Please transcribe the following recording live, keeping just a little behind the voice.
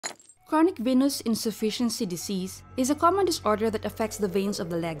Chronic venous insufficiency disease is a common disorder that affects the veins of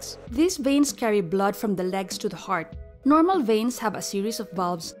the legs. These veins carry blood from the legs to the heart. Normal veins have a series of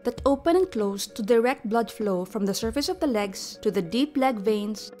valves that open and close to direct blood flow from the surface of the legs to the deep leg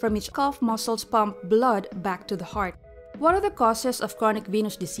veins, from which calf muscles pump blood back to the heart. What are the causes of chronic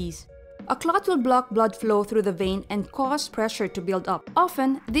venous disease? A clot will block blood flow through the vein and cause pressure to build up.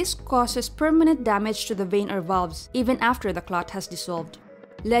 Often, this causes permanent damage to the vein or valves, even after the clot has dissolved.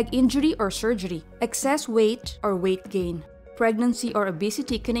 Leg injury or surgery, excess weight or weight gain. Pregnancy or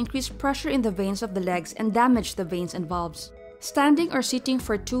obesity can increase pressure in the veins of the legs and damage the veins and valves. Standing or sitting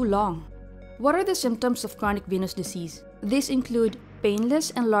for too long. What are the symptoms of chronic venous disease? These include painless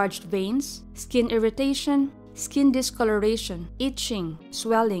enlarged veins, skin irritation, skin discoloration, itching,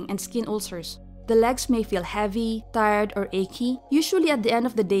 swelling, and skin ulcers. The legs may feel heavy, tired, or achy, usually at the end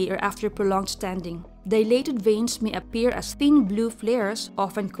of the day or after prolonged standing. Dilated veins may appear as thin blue flares,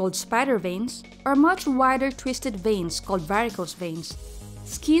 often called spider veins, or much wider twisted veins called varicose veins.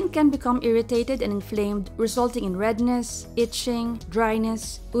 Skin can become irritated and inflamed, resulting in redness, itching,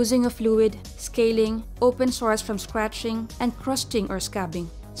 dryness, oozing of fluid, scaling, open sores from scratching, and crusting or scabbing.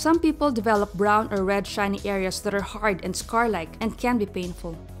 Some people develop brown or red shiny areas that are hard and scar-like and can be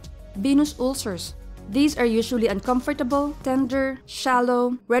painful. Venous ulcers. These are usually uncomfortable, tender,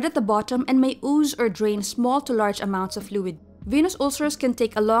 shallow, red at the bottom, and may ooze or drain small to large amounts of fluid. Venous ulcers can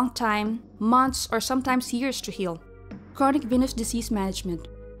take a long time, months, or sometimes years to heal. Chronic venous disease management.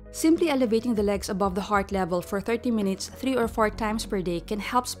 Simply elevating the legs above the heart level for 30 minutes 3 or 4 times per day can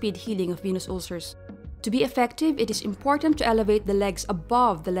help speed healing of venous ulcers. To be effective, it is important to elevate the legs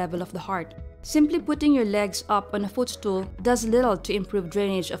above the level of the heart. Simply putting your legs up on a footstool does little to improve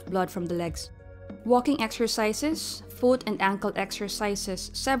drainage of blood from the legs. Walking exercises, foot and ankle exercises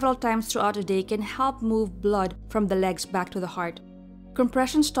several times throughout the day can help move blood from the legs back to the heart.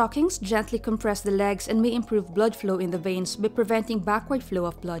 Compression stockings gently compress the legs and may improve blood flow in the veins by preventing backward flow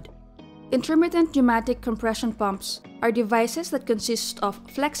of blood. Intermittent pneumatic compression pumps are devices that consist of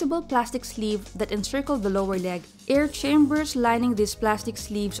flexible plastic sleeves that encircle the lower leg. Air chambers lining these plastic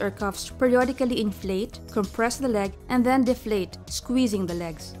sleeves or cuffs periodically inflate, compress the leg, and then deflate, squeezing the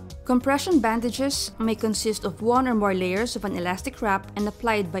legs. Compression bandages may consist of 1 or more layers of an elastic wrap and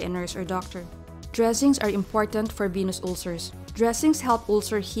applied by a nurse or doctor. Dressings are important for venous ulcers. Dressings help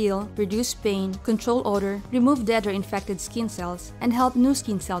ulcer heal, reduce pain, control odor, remove dead or infected skin cells, and help new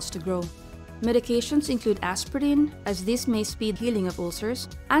skin cells to grow. Medications include aspirin, as this may speed healing of ulcers.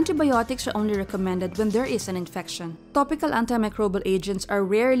 Antibiotics are only recommended when there is an infection. Topical antimicrobial agents are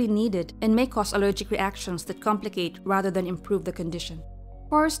rarely needed and may cause allergic reactions that complicate rather than improve the condition.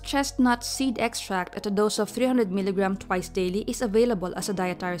 Horse chestnut seed extract at a dose of 300 mg twice daily is available as a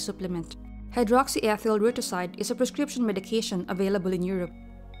dietary supplement. Hydroxyethyl rutoside is a prescription medication available in Europe.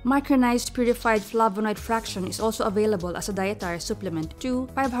 Micronized purified flavonoid fraction is also available as a dietary supplement, 2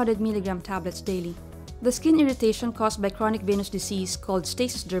 500 mg tablets daily. The skin irritation caused by chronic venous disease, called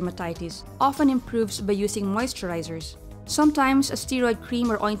stasis dermatitis, often improves by using moisturizers. Sometimes a steroid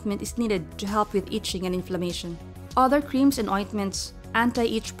cream or ointment is needed to help with itching and inflammation. Other creams and ointments,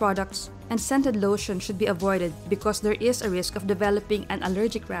 anti-itch products, and scented lotion should be avoided because there is a risk of developing an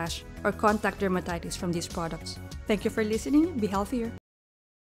allergic rash or contact dermatitis from these products. Thank you for listening. Be healthier.